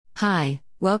Hi,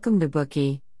 welcome to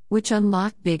Bookey, which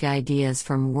unlock big ideas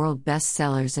from world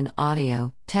bestsellers in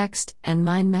audio, text, and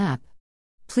mind map.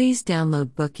 Please download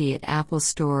Bookey at Apple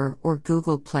Store or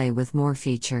Google Play with more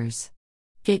features.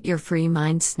 Get your free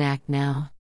mind snack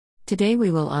now. Today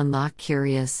we will unlock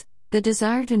Curious, the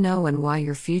desire to know and why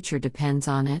your future depends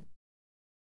on it.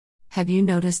 Have you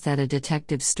noticed that a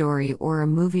detective story or a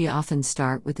movie often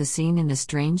start with a scene in a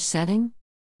strange setting?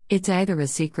 It's either a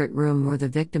secret room or the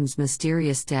victim's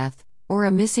mysterious death, or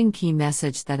a missing key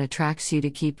message that attracts you to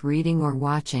keep reading or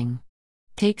watching.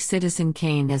 Take Citizen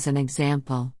Kane as an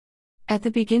example. At the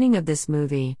beginning of this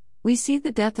movie, we see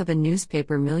the death of a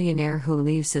newspaper millionaire who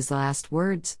leaves his last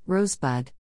words,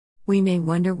 Rosebud. We may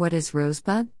wonder, what is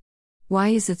Rosebud? Why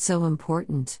is it so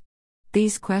important?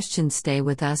 These questions stay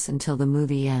with us until the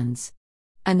movie ends.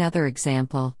 Another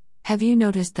example. Have you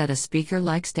noticed that a speaker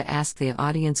likes to ask the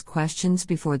audience questions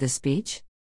before the speech?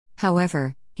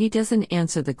 However, he doesn't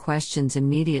answer the questions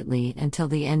immediately until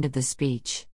the end of the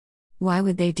speech. Why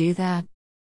would they do that?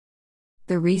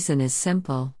 The reason is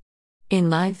simple. In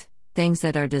life, things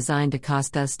that are designed to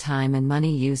cost us time and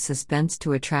money use suspense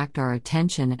to attract our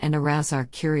attention and arouse our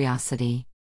curiosity.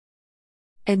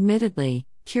 Admittedly,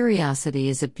 curiosity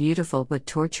is a beautiful but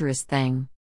torturous thing.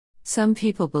 Some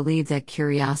people believe that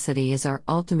curiosity is our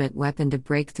ultimate weapon to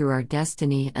break through our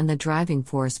destiny and the driving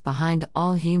force behind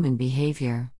all human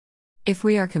behavior. If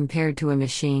we are compared to a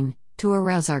machine, to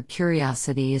arouse our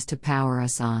curiosity is to power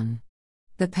us on.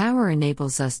 The power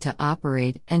enables us to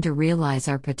operate and to realize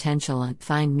our potential and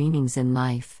find meanings in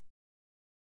life.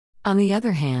 On the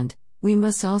other hand, we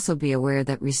must also be aware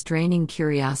that restraining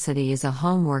curiosity is a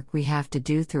homework we have to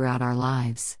do throughout our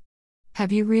lives.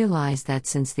 Have you realized that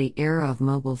since the era of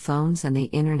mobile phones and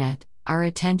the internet, our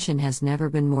attention has never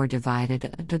been more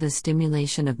divided under the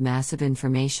stimulation of massive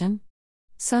information?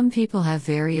 Some people have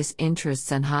various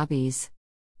interests and hobbies.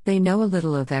 They know a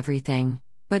little of everything,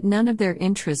 but none of their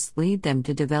interests lead them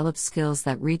to develop skills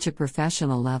that reach a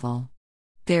professional level.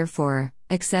 Therefore,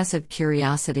 excessive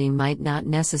curiosity might not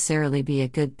necessarily be a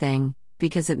good thing,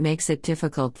 because it makes it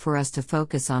difficult for us to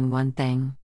focus on one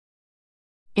thing.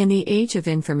 In the age of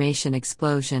information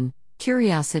explosion,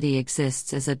 curiosity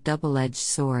exists as a double-edged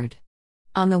sword.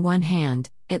 On the one hand,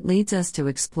 it leads us to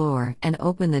explore and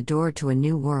open the door to a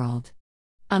new world.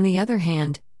 On the other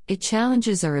hand, it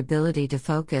challenges our ability to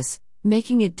focus,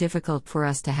 making it difficult for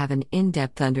us to have an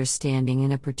in-depth understanding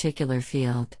in a particular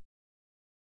field.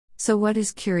 So what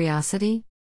is curiosity?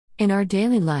 In our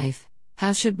daily life,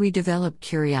 how should we develop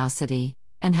curiosity,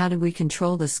 and how do we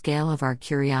control the scale of our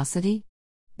curiosity?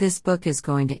 This book is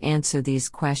going to answer these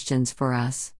questions for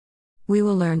us. We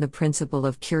will learn the principle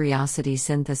of curiosity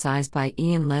synthesized by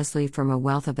Ian Leslie from a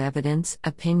wealth of evidence,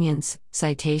 opinions,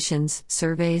 citations,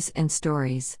 surveys, and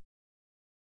stories.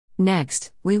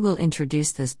 Next, we will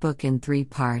introduce this book in 3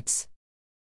 parts.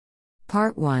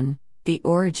 Part 1, The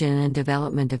Origin and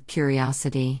Development of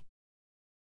Curiosity.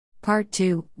 Part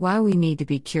 2, Why we need to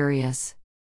be curious.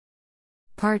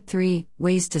 Part 3,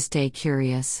 Ways to stay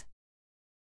curious.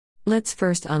 Let's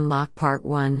first unlock Part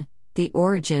 1, The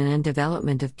Origin and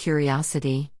Development of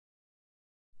Curiosity.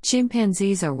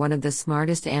 Chimpanzees are one of the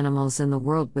smartest animals in the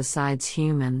world besides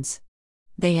humans.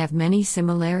 They have many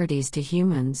similarities to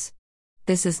humans.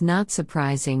 This is not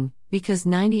surprising, because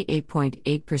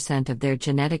 98.8% of their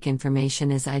genetic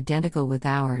information is identical with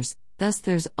ours, thus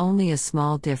there's only a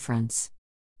small difference.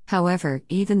 However,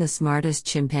 even the smartest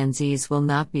chimpanzees will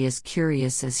not be as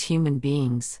curious as human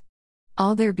beings.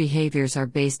 All their behaviors are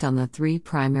based on the 3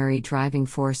 primary driving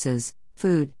forces: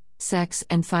 food, sex,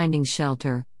 and finding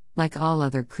shelter, like all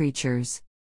other creatures.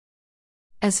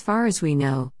 As far as we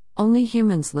know, only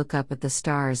humans look up at the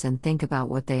stars and think about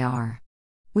what they are.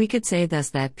 We could say thus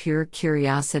that pure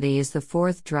curiosity is the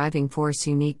 4th driving force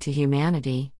unique to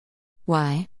humanity.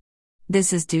 Why?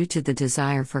 This is due to the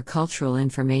desire for cultural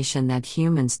information that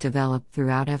humans develop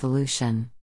throughout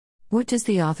evolution. What does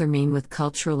the author mean with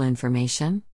cultural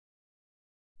information?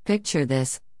 Picture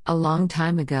this: a long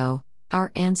time ago,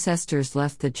 our ancestors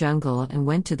left the jungle and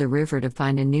went to the river to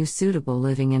find a new suitable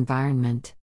living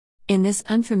environment. In this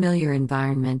unfamiliar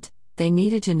environment, they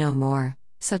needed to know more,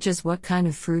 such as what kind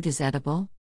of fruit is edible?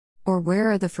 Or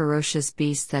where are the ferocious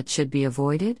beasts that should be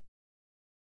avoided?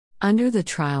 Under the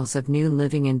trials of new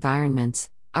living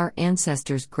environments, our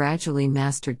ancestors gradually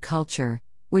mastered culture,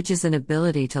 which is an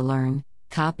ability to learn,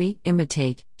 copy,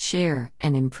 imitate, share,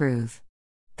 and improve.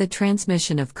 The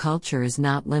transmission of culture is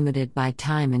not limited by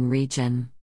time and region.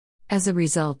 As a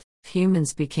result,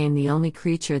 humans became the only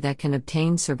creature that can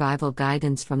obtain survival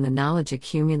guidance from the knowledge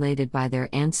accumulated by their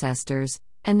ancestors,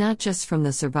 and not just from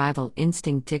the survival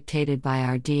instinct dictated by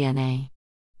our DNA.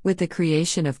 With the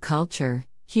creation of culture,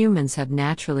 humans have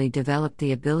naturally developed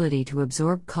the ability to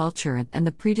absorb culture and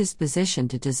the predisposition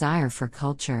to desire for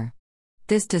culture.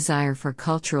 This desire for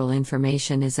cultural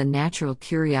information is a natural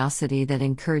curiosity that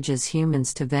encourages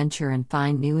humans to venture and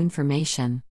find new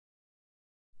information.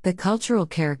 The cultural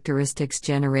characteristics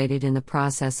generated in the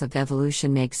process of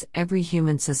evolution makes every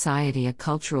human society a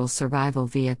cultural survival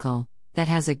vehicle that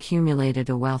has accumulated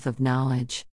a wealth of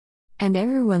knowledge. And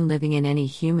everyone living in any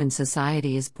human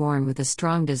society is born with a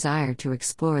strong desire to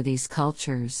explore these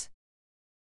cultures.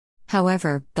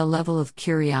 However, the level of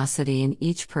curiosity in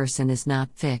each person is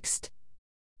not fixed.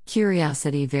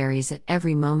 Curiosity varies at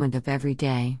every moment of every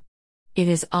day. It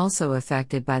is also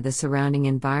affected by the surrounding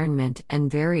environment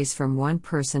and varies from one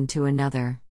person to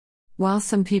another. While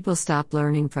some people stop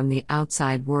learning from the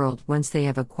outside world once they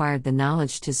have acquired the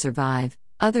knowledge to survive,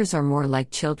 others are more like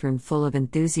children full of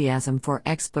enthusiasm for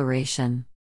exploration.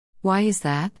 Why is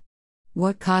that?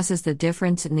 What causes the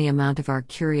difference in the amount of our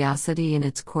curiosity in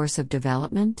its course of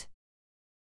development?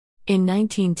 In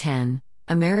 1910,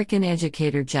 American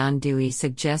educator John Dewey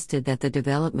suggested that the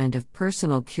development of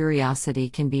personal curiosity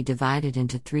can be divided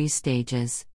into 3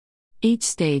 stages. Each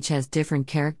stage has different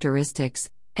characteristics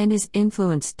and is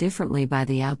influenced differently by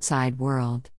the outside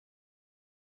world.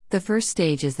 The first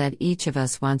stage is that each of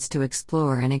us wants to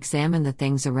explore and examine the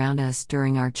things around us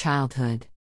during our childhood.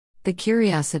 The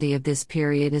curiosity of this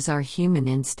period is our human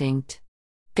instinct.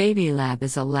 Baby Lab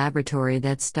is a laboratory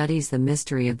that studies the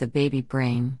mystery of the baby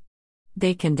brain.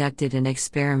 They conducted an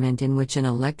experiment in which an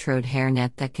electrode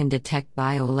hairnet that can detect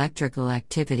bioelectrical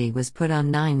activity was put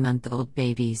on 9-month-old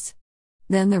babies.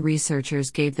 Then the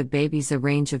researchers gave the babies a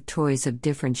range of toys of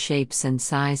different shapes and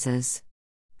sizes.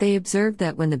 They observed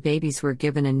that when the babies were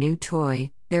given a new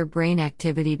toy, their brain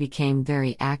activity became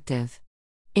very active.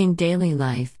 In daily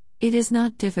life, it is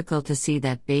not difficult to see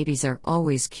that babies are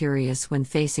always curious when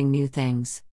facing new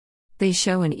things. They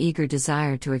show an eager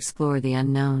desire to explore the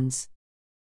unknowns.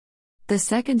 The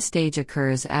second stage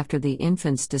occurs after the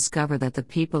infants discover that the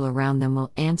people around them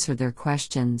will answer their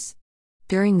questions.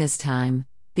 During this time,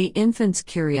 the infant's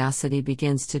curiosity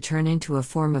begins to turn into a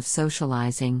form of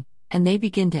socializing, and they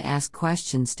begin to ask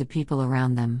questions to people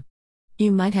around them.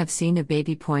 You might have seen a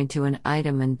baby point to an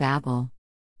item and babble.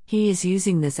 He is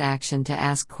using this action to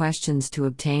ask questions to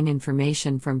obtain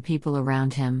information from people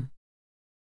around him.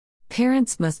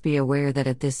 Parents must be aware that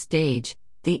at this stage,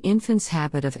 the infant's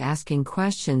habit of asking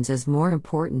questions is more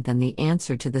important than the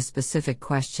answer to the specific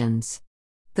questions.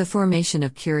 The formation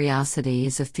of curiosity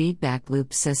is a feedback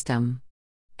loop system.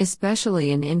 Especially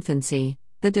in infancy,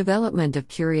 the development of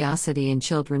curiosity in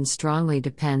children strongly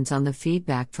depends on the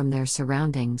feedback from their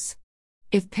surroundings.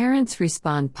 If parents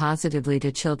respond positively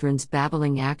to children's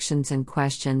babbling actions and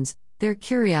questions, their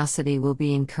curiosity will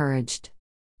be encouraged.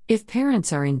 If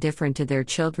parents are indifferent to their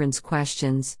children's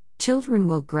questions, children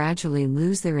will gradually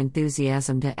lose their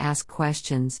enthusiasm to ask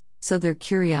questions, so their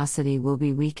curiosity will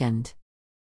be weakened.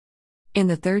 In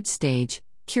the third stage,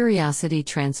 curiosity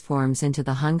transforms into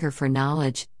the hunger for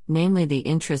knowledge, namely the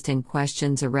interest in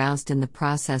questions aroused in the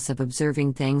process of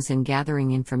observing things and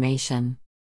gathering information.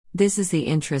 This is the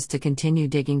interest to continue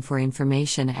digging for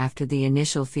information after the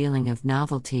initial feeling of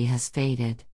novelty has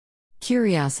faded.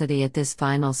 Curiosity at this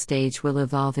final stage will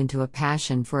evolve into a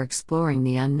passion for exploring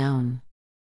the unknown.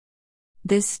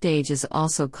 This stage is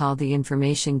also called the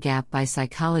information gap by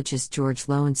psychologist George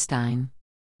Loewenstein.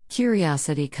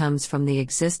 Curiosity comes from the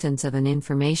existence of an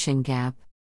information gap.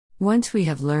 Once we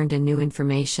have learned a new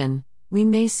information, we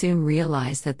may soon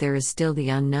realize that there is still the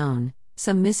unknown,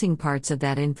 some missing parts of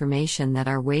that information that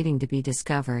are waiting to be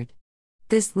discovered.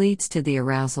 This leads to the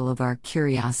arousal of our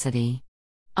curiosity.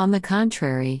 On the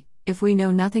contrary, if we know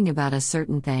nothing about a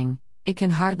certain thing, it can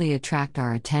hardly attract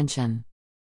our attention.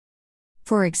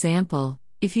 For example,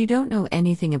 if you don't know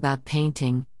anything about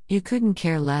painting, you couldn't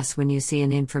care less when you see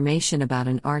an information about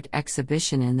an art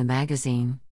exhibition in the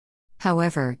magazine.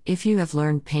 However, if you have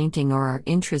learned painting or are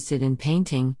interested in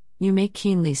painting, you may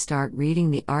keenly start reading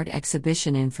the art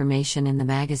exhibition information in the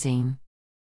magazine.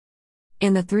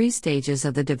 In the 3 stages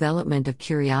of the development of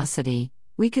curiosity,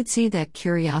 we could see that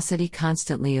curiosity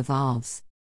constantly evolves.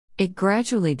 It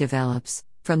gradually develops,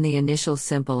 from the initial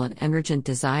simple and emergent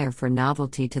desire for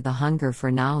novelty to the hunger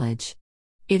for knowledge.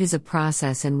 It is a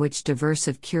process in which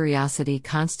diversive curiosity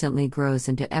constantly grows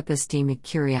into epistemic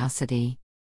curiosity.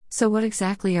 So what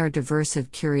exactly are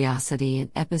diversive curiosity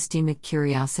and epistemic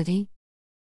curiosity?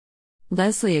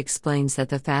 Leslie explains that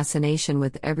the fascination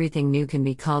with everything new can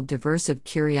be called diversive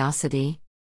curiosity.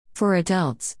 For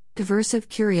adults, diversive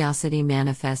curiosity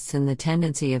manifests in the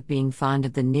tendency of being fond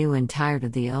of the new and tired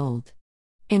of the old.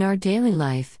 In our daily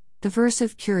life,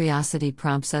 Diversive curiosity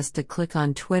prompts us to click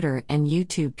on Twitter and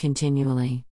YouTube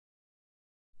continually.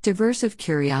 Diversive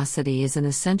curiosity is an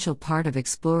essential part of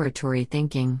exploratory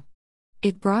thinking.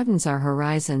 It broadens our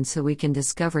horizons so we can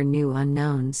discover new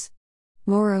unknowns.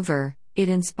 Moreover, it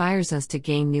inspires us to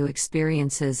gain new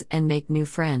experiences and make new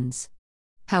friends.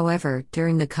 However,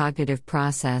 during the cognitive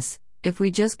process, if we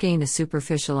just gain a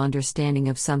superficial understanding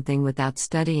of something without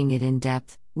studying it in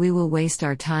depth, we will waste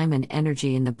our time and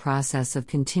energy in the process of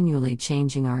continually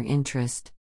changing our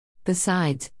interest.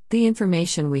 Besides, the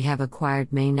information we have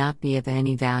acquired may not be of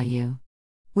any value.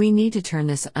 We need to turn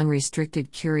this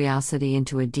unrestricted curiosity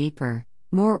into a deeper,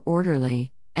 more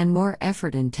orderly, and more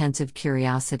effort-intensive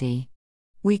curiosity.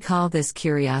 We call this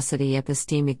curiosity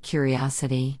epistemic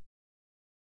curiosity.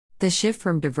 The shift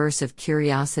from diversive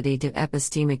curiosity to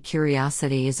epistemic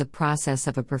curiosity is a process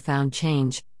of a profound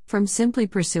change, from simply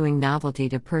pursuing novelty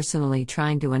to personally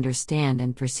trying to understand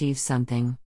and perceive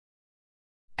something.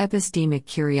 Epistemic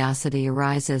curiosity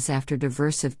arises after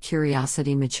diversive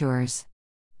curiosity matures.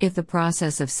 If the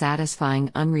process of satisfying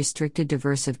unrestricted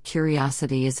diversive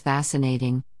curiosity is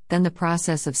fascinating, then the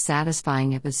process of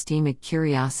satisfying epistemic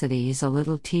curiosity is a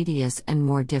little tedious and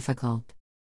more difficult.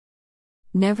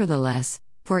 Nevertheless,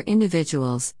 for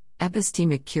individuals,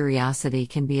 epistemic curiosity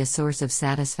can be a source of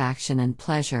satisfaction and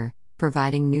pleasure,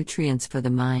 providing nutrients for the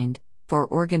mind. For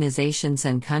organizations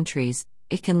and countries,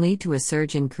 it can lead to a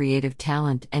surge in creative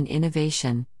talent and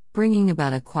innovation, bringing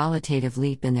about a qualitative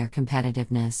leap in their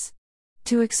competitiveness.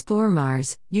 To explore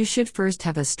Mars, you should first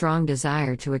have a strong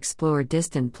desire to explore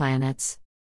distant planets.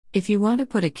 If you want to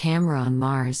put a camera on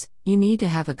Mars, you need to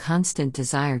have a constant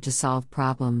desire to solve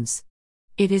problems.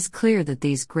 It is clear that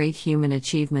these great human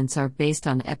achievements are based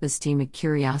on epistemic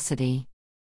curiosity.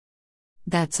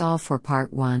 That's all for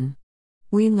part 1.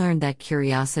 We learned that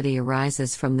curiosity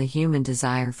arises from the human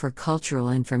desire for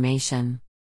cultural information.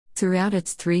 Throughout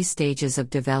its 3 stages of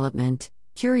development,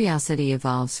 curiosity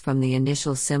evolves from the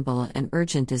initial simple and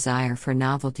urgent desire for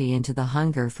novelty into the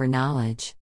hunger for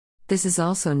knowledge. This is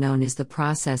also known as the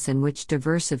process in which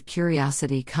diversive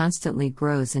curiosity constantly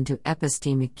grows into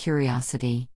epistemic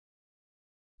curiosity.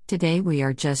 Today we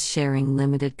are just sharing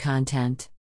limited content.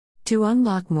 To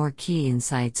unlock more key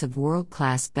insights of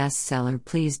world-class bestseller,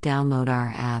 please download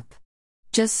our app.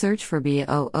 Just search for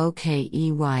BOOKEY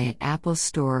at Apple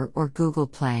Store or Google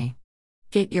Play.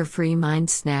 Get your free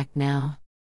mind snack now.